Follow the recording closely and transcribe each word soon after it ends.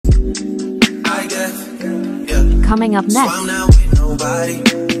Coming up next. Oh,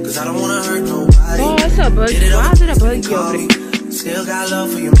 what's up, bud? Why did I bug you over there? Still got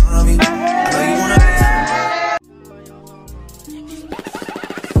love for your mommy.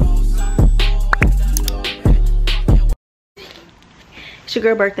 It's your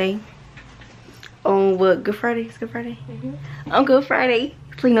girl birthday. On what? Good Friday? It's Good Friday? On Good Friday.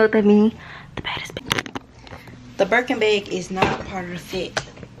 Please you know what that means. The baddest bag. The Birkin bag is not part of the set.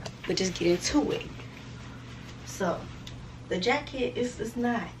 But just get into it. So, the jacket is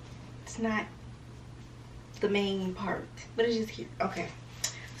not the main part. But it's just here. Okay.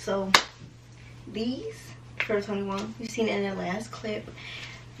 So, these, Forever 21. You've seen it in the last clip.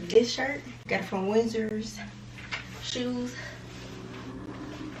 This shirt, got it from Windsor's. Shoes,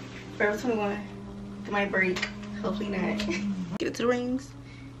 Forever 21. It might break. Hopefully not. Get it to the rings.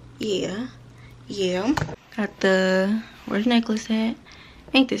 Yeah. Got the, where's the necklace at?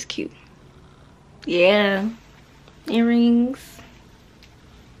 Ain't this cute? Yeah. Earrings.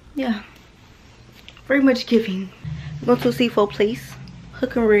 Yeah. Very much giving. I'm going to a seafood place.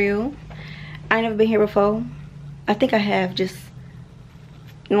 Hook and Reel. I ain't never been here before. I think I have, just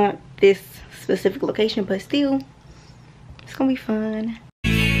not this specific location, but still, it's gonna be fun.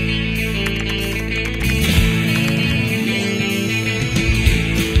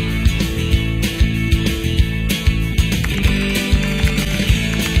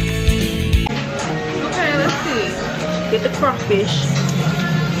 Get the crawfish.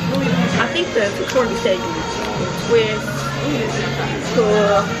 I think the corny steak with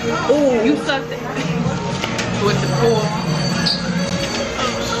ooh, you sucked it with the pork.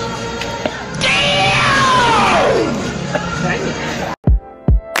 Damn!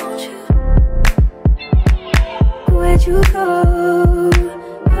 Where'd you go?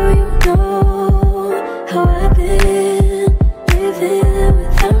 Oh, you know how I've been living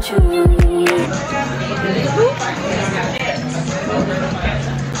without you.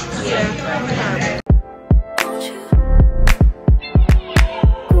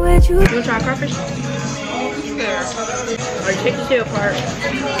 You wanna try crawfish? Yeah. Or take the tail part.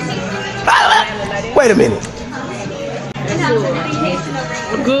 Wait a minute.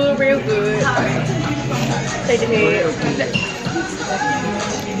 Good, real good. Take the head.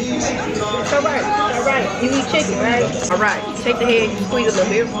 It's alright. You eat chicken, right? Alright. Take the head, you squeeze a little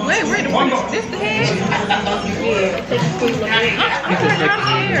bit. Wait, this the head? Yeah, take the squeeze a little bit. I'm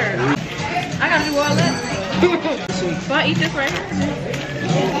scared. I gotta do all that. So I eat this right here?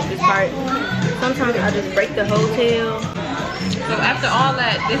 This part. Sometimes I just break the whole tail. So after all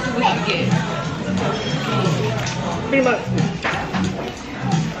that, this is what you get. Pretty much.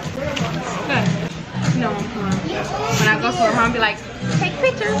 Okay. You know, when I go to her mom, be like, take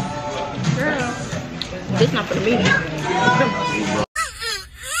pictures. Girl, this not for the meeting.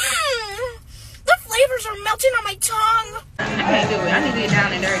 The flavors are melting on my tongue. I can't do it. I need to get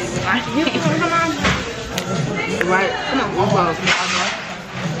down and dirty. You come on. Right. Come on.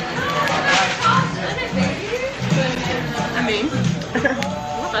 I mean, I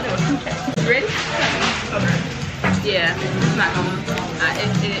thought it was 2 checks. Ready? Okay. Yeah, it's not going.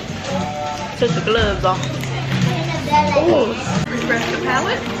 It took the gloves off. Ooh. Refresh the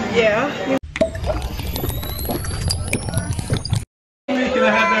palate? Yeah. Can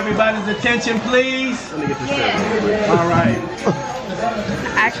I have everybody's attention, please? Let me get this straight. All right.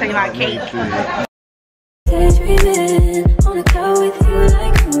 Actually, not cake. Daydreaming on a cloud with you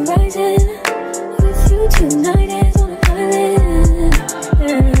like horizon. With you tonight is on an island.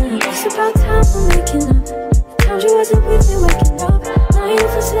 It's about time I'm waking up. Times you wasn't with me waking up. Now you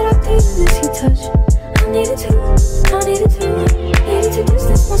first said I didn't miss your touch. I needed to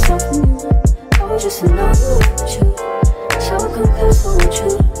distance myself from you. I was just in love with you. So come close, won't you?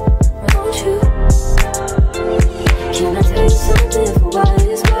 Can I tell you something for what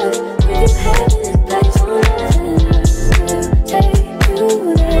it's worth? When you have in this place on earth, take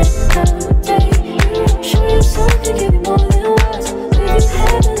you there, I'll take you. Show you something, give you more than words. When you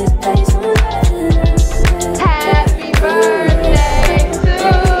have in this place on earth. Happy birthday to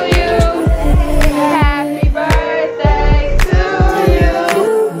you. Happy birthday to you.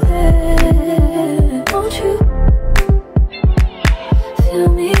 Won't you fill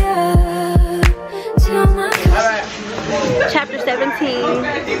me up till my Chapter 17.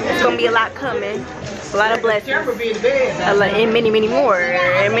 It's gonna be a lot coming. A lot of blessings. And many, many more.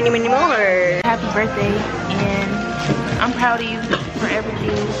 And many, many more. Happy birthday. And I'm proud of you for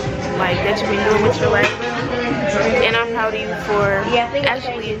everything like that you've been doing with your life. And I'm proud of you for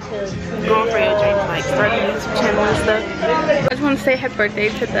actually going for your dreams, like starting a YouTube channel and stuff. I just want to say happy birthday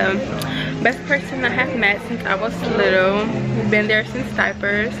to the Best person I have met since I was little. We've been there since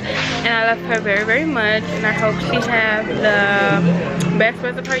diapers, and I love her very, very much, and I hope she have the best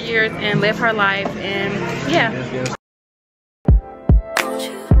rest of her years and live her life, and yeah.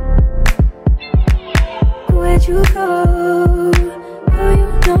 Where'd you go? Oh, you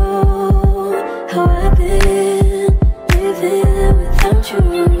know how I've been living without you.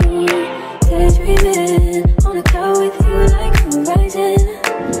 Daydreaming on a cloud with you like horizon.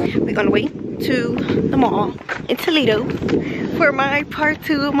 We're gonna wait to the mall in Toledo for my part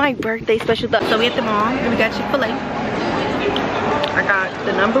 2 of my birthday special stuff. So we at the mall and we got Chick-fil-A. I got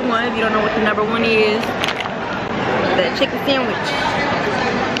the number 1. If you don't know what the number 1 is, that chicken sandwich.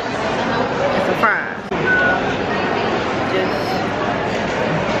 It's a fries.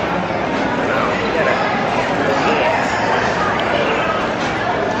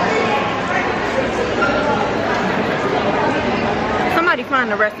 Somebody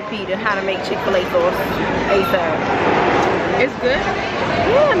find the recipe to how to make Chick-fil-A sauce ASAP. It's good?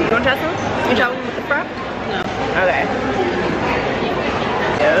 Yeah, you wanna try some? You try one with the fry? No. Okay.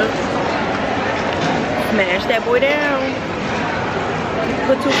 Yep. Smash that boy down.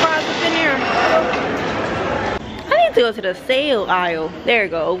 Put 2 fries up in there. I need to go to the sale aisle. There you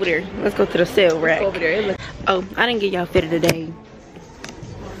go, over there. Let's go to the sale rack. Over there. Oh, I didn't get y'all fit of the day.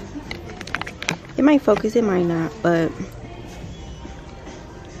 It might focus, it might not, but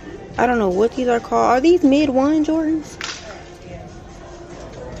I don't know what these are called. Are these mid-1 Jordans?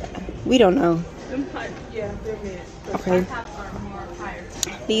 We don't know. Yeah, they're mid. Okay.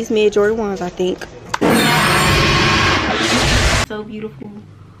 These mid-Jordan ones, I think. So beautiful.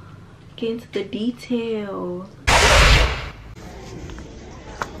 Get into the detail.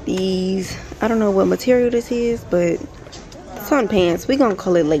 These, I don't know what material this is, but it's on pants. We're gonna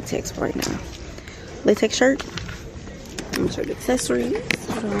call it latex right now. Latex shirt. Insert accessories.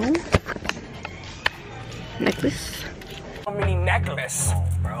 Hold on. Necklace. How many necklace?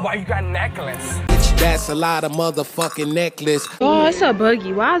 Why you got necklace? That's a lot of motherfucking necklace. Oh, it's a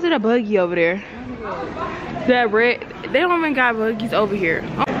buggy. Why is it a buggy over there? That red. They don't even got buggies over here.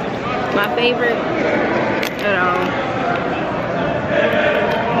 Oh, my favorite.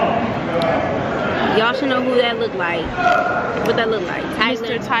 Y'all should know who that look like. What that look like?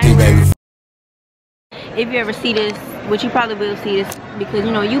 Mr. Tyler. If you ever see this, which you probably will see this, because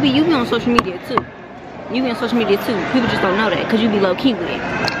you know you be on social media too. You be on social media too. People just don't know that because you be low key with it.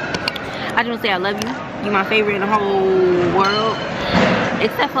 I just want to say I love you. You my favorite in the whole world,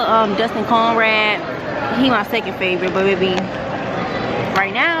 except for Dustin Conrad. He my second favorite, but maybe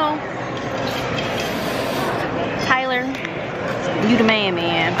right now, Tyler, you the man,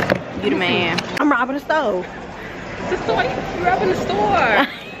 man. You the man. I'm robbing the store. The store? You robbing the store?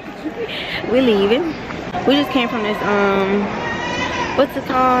 We're leaving. We just came from this what's it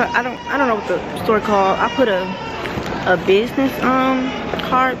called? I don't know what the store called. I put a business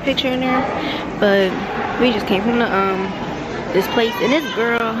card picture in there, but we just came from the this place, and this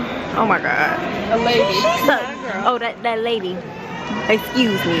girl, oh my god, a lady. Oh, that lady.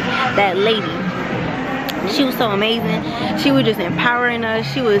 Excuse me, that lady. She was so amazing. She was just empowering us.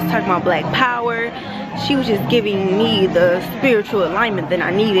 She was talking about black power. She was just giving me the spiritual alignment that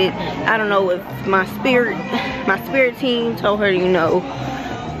I needed. I don't know if my spirit team told her, you know,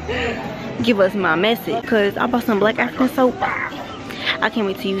 give us my message. Cause I bought some black African soap. I can't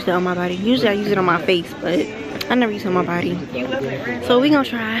wait to use that on my body. Usually I use it on my face, but I never use it on my body. So we gonna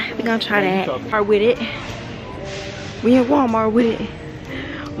try that. Or with it. We in Walmart with it.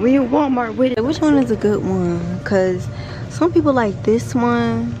 We in Walmart with it. Which one is a good one? Cause some people like this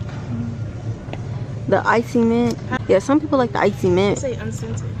one. The icy mint. Yeah, some people like the icy mint. Say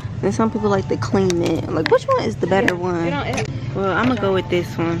unscented. And some people like the clean mint. Like, which one is the better one? Well, I'm gonna go with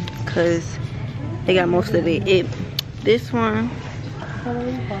this one because they got most of it. This one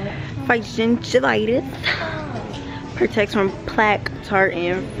fights gingivitis, protects from plaque, tart,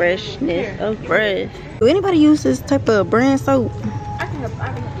 and freshness of breath. Do anybody use this type of brand soap?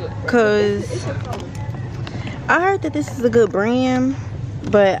 Cause I heard that this is a good brand,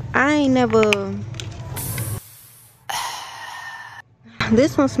 but I ain't never.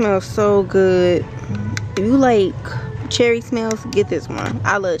 This one smells so good. If you like cherry smells, get this one.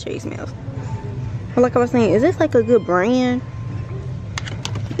 I love cherry smells. But like I was saying, is this like a good brand?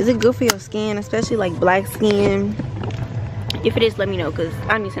 Is it good for your skin, especially like black skin? If it is, let me know, because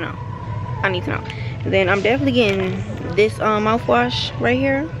I need to know. I need to know. And then I'm definitely getting this mouthwash right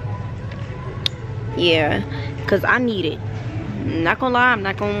here. Yeah, because I need it. Not gonna lie, I'm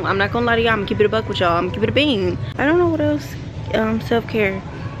not gonna lie to y'all. I'm gonna keep it a buck with y'all. I'm gonna keep it a bean. I don't know what else self-care.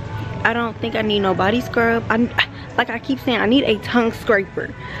 I don't think I need no body scrub. I like I keep saying, I need a tongue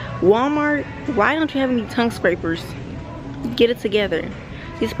scraper. Walmart, why don't you have any tongue scrapers? Get it together.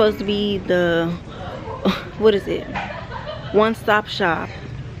 It's supposed to be the, what is it? One-stop shop.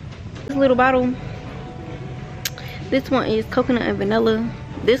 This little bottle, this one is coconut and vanilla.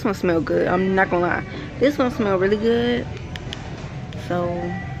 This one smells good, I'm not gonna lie. This one smells really good, so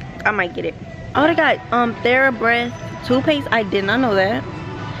I might get it. Oh, they got TheraBreath toothpaste. I did not know that.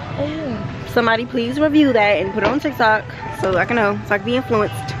 Oh. Somebody please review that and put it on TikTok so I can know, so I can be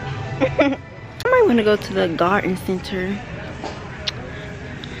influenced. I might want to go to the garden center.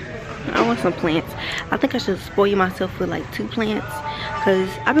 I want some plants. I think I should spoil myself with like 2 plants, because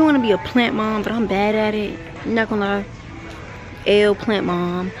I've been wanting to be a plant mom, but I'm bad at it. I'm not gonna lie. Plant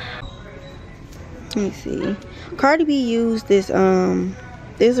mom. Let me see. Cardi B used this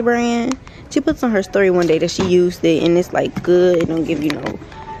this brand. She puts on her story one day that she used it and it's like good. It don't give you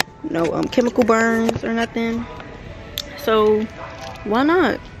no chemical burns or nothing. So why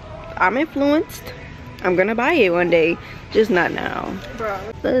not? I'm influenced. I'm gonna buy it one day, just not now. Bro,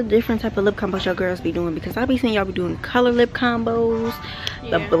 the different type of lip combos y'all girls be doing, because I be seeing y'all be doing color lip combos,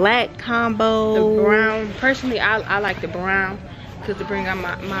 the black combo, the brown. Personally, I like the brown because to bring out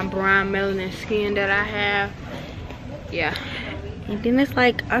my brown melanin skin that I have. Yeah. And then it's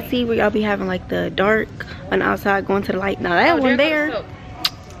like I see where y'all be having like the dark on the outside going to the light. Now that one there,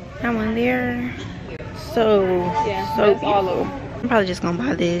 that one there, so yeah, so that's all of them. I'm probably just gonna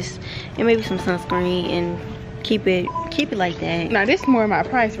buy this and maybe some sunscreen and keep it like that. Now this is more in my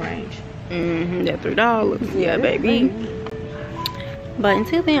price range. That $3. Yeah, baby. But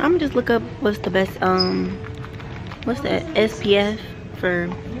until then, I'm just look up what's the best what's that SPF for.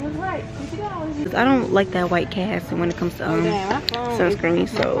 Cause I don't like that white cast when it comes to sunscreen.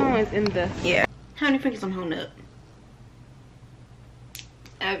 So my phone is in the yeah. How many fingers I'm holding up?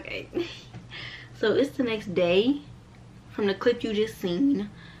 Okay. So it's the next day from the clip you just seen.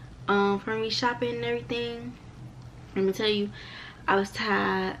 For me shopping and everything. Let me tell you, I was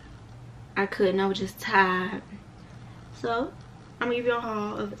tired. I was just tired. So I'm gonna give you a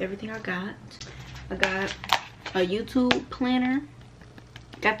haul of everything I got. I got a YouTube planner.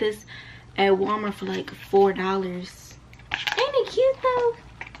 Got this at Walmart for like $4. Ain't it cute though?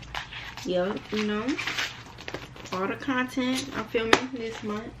 Yep, you know, all the content I'm filming this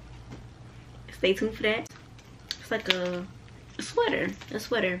month. Stay tuned for that. It's like a sweater.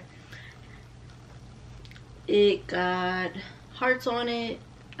 It got hearts on it.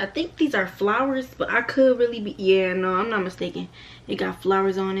 I think these are flowers, but I could really be, yeah, no, I'm not mistaken. It got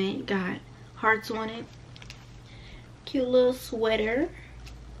flowers on it. It got hearts on it. Cute little sweater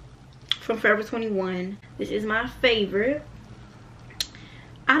from Forever 21. This is my favorite.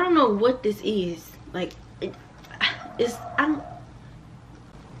 I don't know what this is. Like,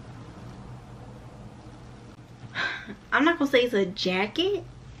 I'm not gonna say it's a jacket,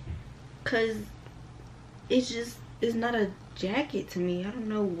 cause it's not a jacket to me. I don't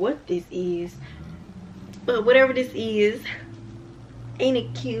know what this is, but whatever this is, ain't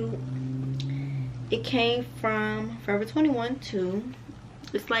it cute? It came from Forever 21 too.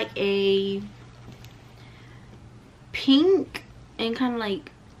 It's like a pink and kind of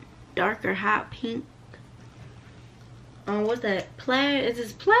like darker hot pink. What's that? Plaid? Is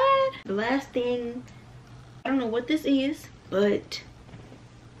this plaid? The last thing, I don't know what this is, but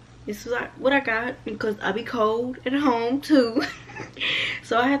this is what I got because I be cold at home too.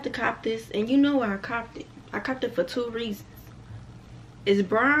 So I have to cop this, and you know why I copped it. I copped it for 2 reasons. It's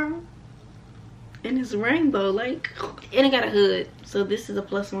brown and it's rainbow, like, and it got a hood. So this is a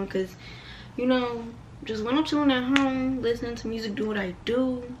plus one, because you know, just when I'm chilling at home listening to music, do what I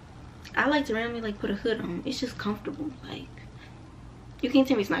do, I like to randomly like put a hood on. It's just comfortable. Like, you can't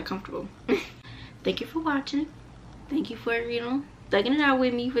tell me it's not comfortable. Thank you for watching. Thank you for, you know, thugging it out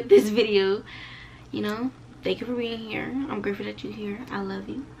with me with this video. You know, thank you for being here. I'm grateful that you're here. I love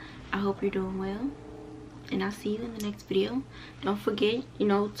you. I hope you're doing well, and I'll see you in the next video. Don't forget, you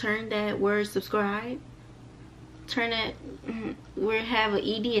know, turn that word subscribe, turn that where have an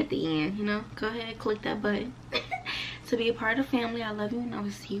ED at the end, you know, go ahead and click that button to be a part of the family. I love you, and I will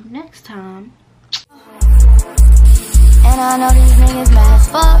see you next time. And I know these niggas mad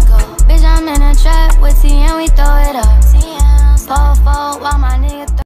fuck. Bitch, I'm in a trap with T and we throw it up. Fall while my nigga